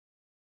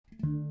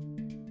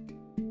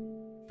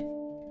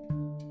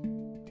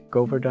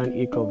Govardhan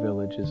Eco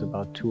Village is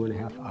about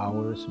 2.5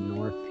 hours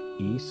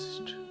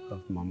northeast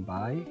of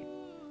Mumbai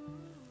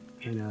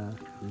in a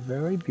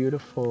very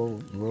beautiful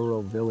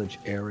rural village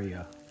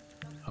area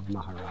of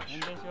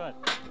Maharashtra.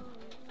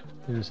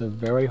 There's a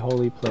very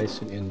holy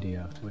place in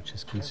India which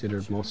is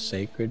considered most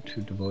sacred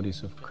to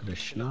devotees of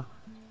Krishna.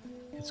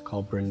 It's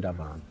called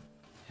Vrindavan.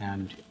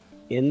 And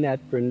in that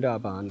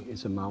Vrindavan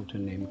is a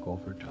mountain named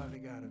Govardhan,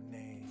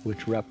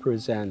 which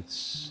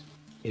represents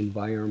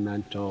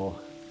environmental,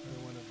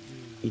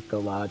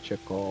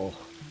 ecological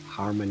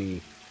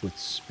harmony with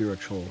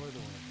spiritual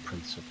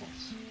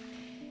principles.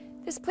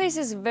 This place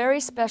is very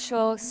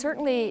special.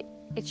 Certainly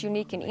it's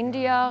unique in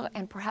India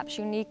and perhaps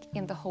unique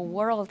in the whole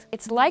world.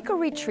 It's like a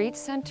retreat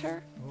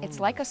center. It's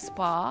like a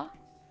spa.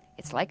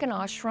 It's like an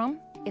ashram.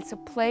 It's a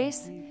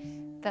place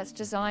that's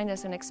designed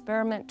as an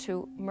experiment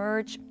to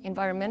merge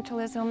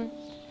environmentalism,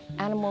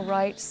 animal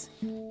rights,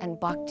 and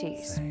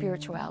bhakti,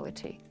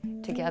 spirituality,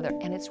 together,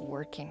 and it's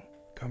working.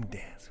 Come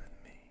dance with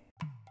me.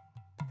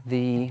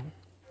 The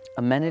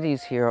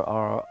amenities here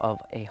are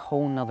of a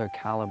whole nother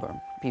caliber.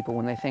 People,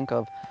 when they think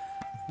of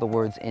the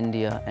words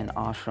India and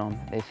ashram,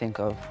 they think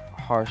of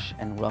harsh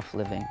and rough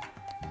living.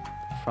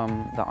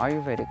 From the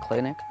Ayurvedic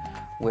clinic,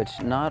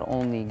 which not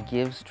only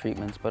gives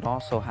treatments, but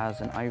also has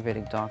an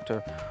Ayurvedic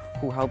doctor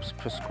who helps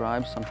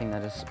prescribe something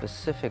that is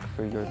specific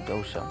for your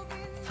dosha.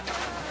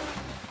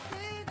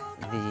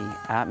 The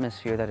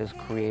atmosphere that is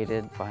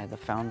created by the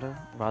founder,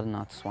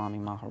 Radhanath Swami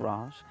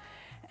Maharaj,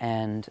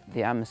 and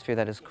the atmosphere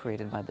that is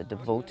created by the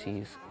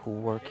devotees who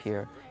work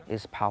here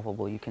is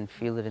palpable. You can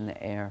feel it in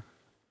the air.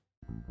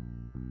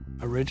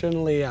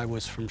 Originally, I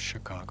was from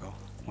Chicago.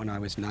 When I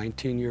was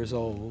 19 years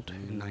old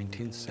in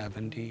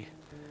 1970,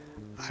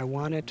 I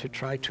wanted to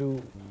try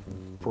to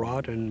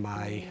broaden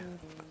my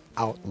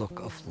outlook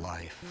of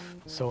life.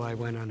 So I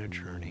went on a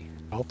journey.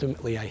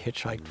 Ultimately, I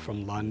hitchhiked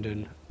from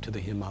London to the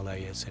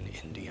Himalayas in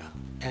India.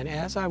 And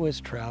as I was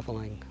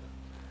traveling,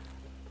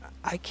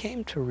 I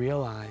came to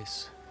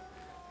realize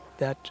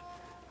that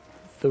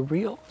the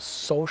real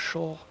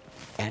social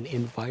and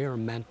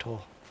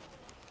environmental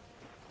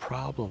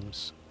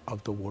problems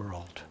of the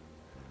world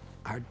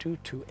are due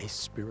to a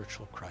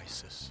spiritual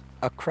crisis.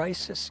 A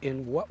crisis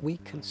in what we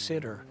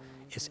consider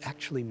is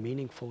actually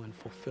meaningful and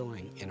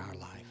fulfilling in our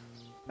life.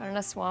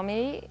 Radhanath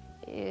Swami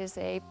is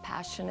a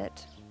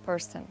passionate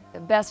person. The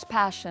best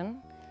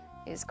passion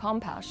is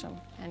compassion,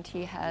 and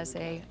he has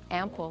an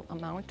ample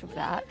amount of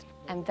that.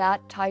 And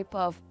that type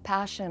of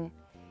passion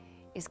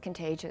is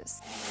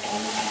contagious.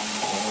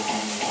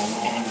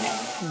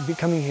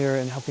 Coming here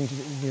and helping to,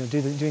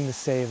 doing the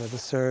seva, the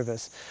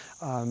service,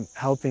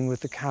 helping with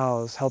the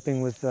cows,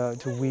 helping with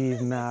to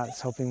weave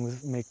mats, helping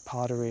with make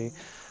pottery.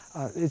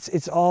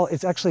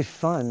 It's actually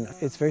fun.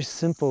 It's very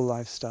simple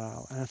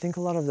lifestyle, and I think a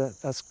lot of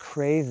us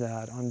crave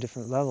that on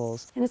different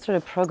levels. And it's sort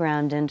of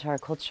programmed into our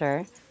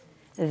culture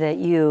that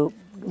you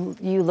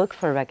look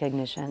for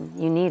recognition.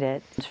 You need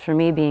it. For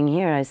me, being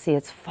here, I see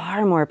it's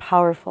far more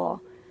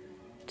powerful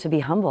to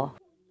be humble.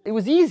 It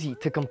was easy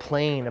to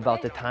complain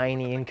about the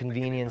tiny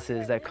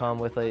inconveniences that come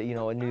with a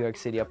New York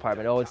City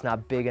apartment. Oh, it's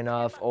not big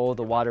enough. Oh,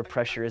 the water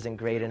pressure isn't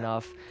great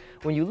enough.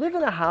 When you live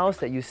in a house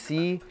that you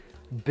see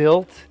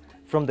built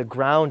from the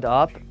ground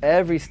up,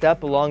 every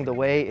step along the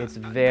way, it's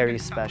very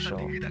special.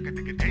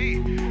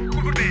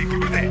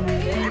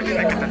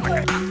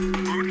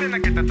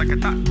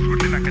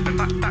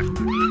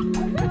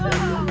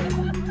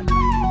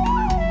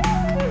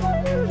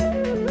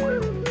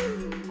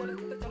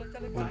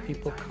 When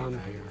people come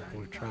here,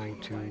 we're trying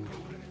to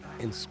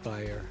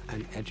inspire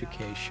an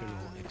educational,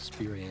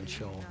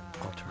 experiential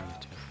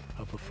alternative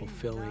of a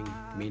fulfilling,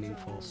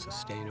 meaningful,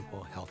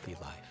 sustainable, healthy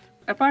life.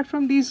 Apart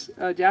from these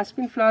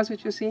jasmine flowers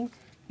which you're seeing,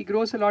 he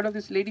grows a lot of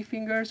these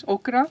ladyfingers,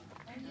 okra.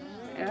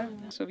 Yeah.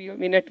 So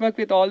we network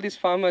with all these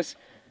farmers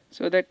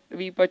so that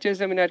we purchase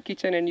them in our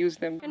kitchen and use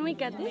them. Can we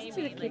get this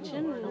to the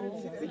kitchen?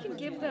 We can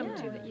give them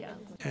to the,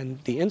 And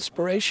the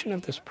inspiration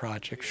of this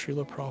project,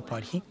 Srila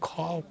Prabhupada, he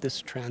called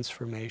this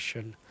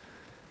transformation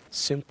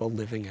simple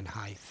living and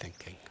high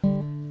thinking.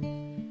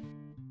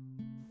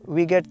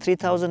 We get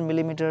 3,000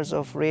 millimeters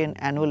of rain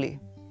annually.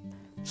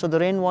 So the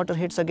rainwater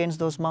hits against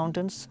those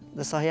mountains,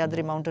 the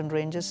Sahyadri mountain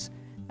ranges,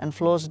 and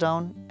flows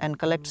down and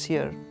collects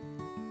here.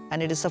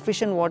 And it is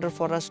sufficient water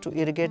for us to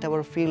irrigate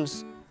our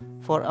fields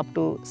for up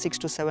to 6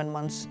 to 7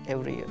 months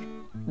every year.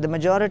 The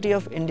majority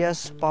of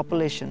India's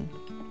population,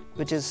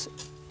 which is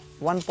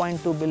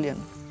 1.2 billion,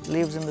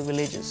 lives in the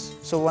villages.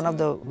 So one of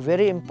the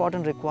very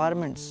important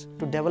requirements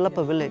to develop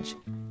a village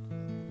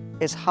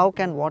is how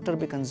can water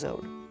be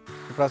conserved.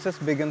 The process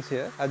begins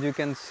here. As you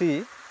can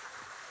see,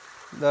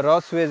 the raw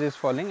sewage is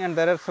falling and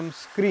there are some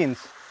screens.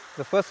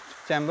 The first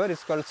chamber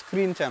is called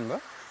screen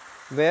chamber,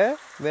 where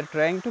we are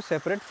trying to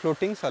separate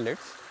floating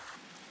solids.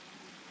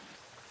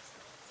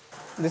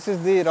 This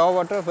is the raw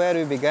water where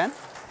we began,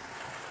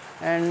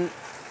 and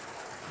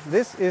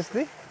this is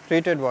the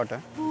treated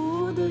water.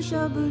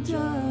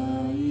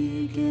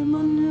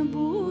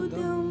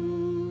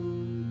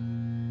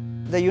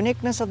 The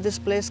uniqueness of this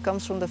place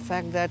comes from the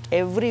fact that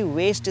every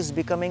waste is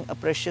becoming a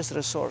precious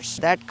resource.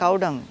 That cow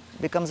dung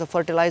becomes a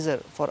fertilizer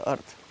for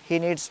earth. He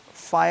needs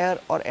fire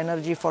or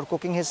energy for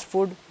cooking his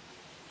food,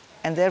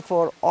 and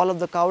therefore all of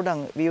the cow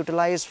dung we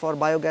utilize for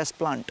biogas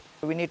plant.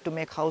 We need to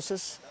make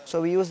houses,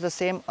 so we use the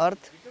same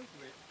earth,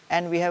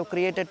 and we have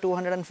created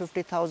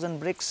 250,000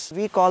 bricks.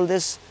 We call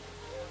this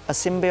a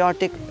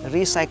symbiotic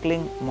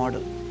recycling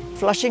model.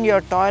 Flushing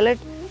your toilet,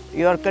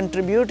 you are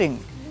contributing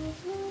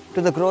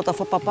to the growth of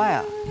a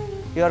papaya.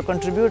 You are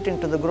contributing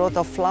to the growth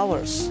of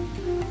flowers.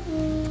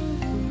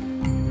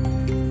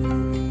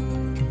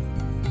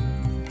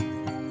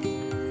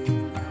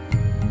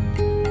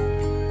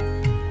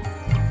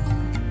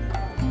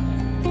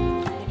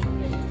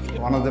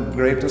 One of the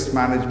greatest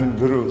management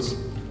gurus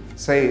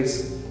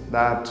says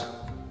that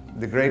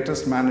the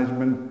greatest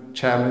management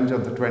challenge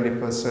of the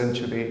 21st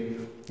century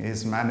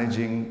is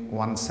managing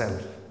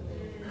oneself.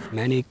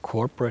 Many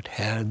corporate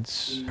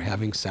heads are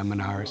having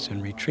seminars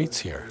and retreats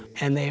here.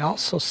 And they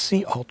also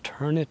see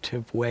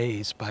alternative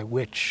ways by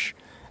which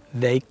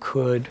they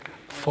could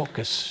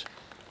focus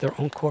their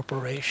own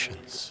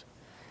corporations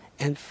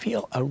and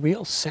feel a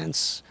real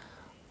sense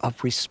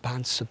of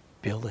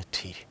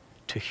responsibility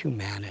to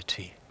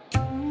humanity. The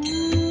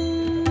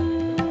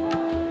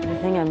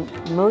thing I'm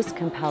most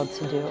compelled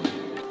to do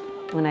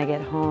when I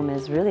get home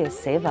is really a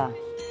seva.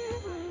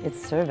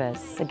 It's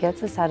service. It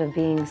gets us out of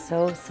being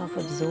so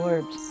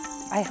self-absorbed.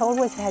 I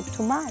always had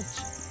too much,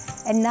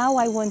 and now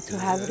I want to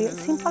have a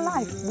simple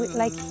life,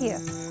 like here.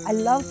 I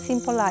love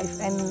simple life,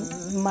 and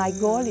my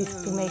goal is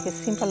to make a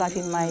simple life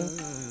in my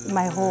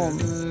home.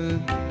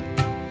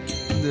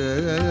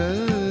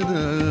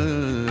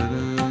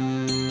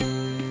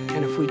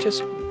 And if we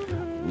just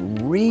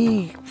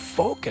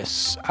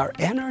refocus our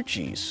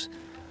energies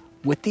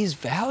with these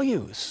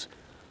values,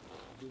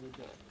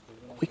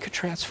 we could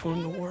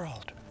transform the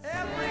world.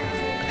 Every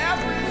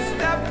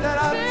step that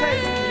I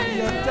take,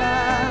 you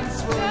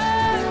dance with me,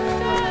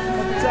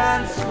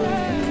 dance with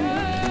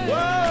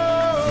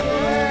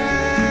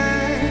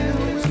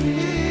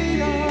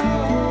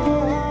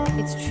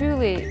me. It's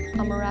truly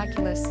a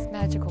miraculous,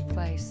 magical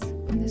place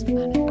on this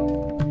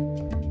planet.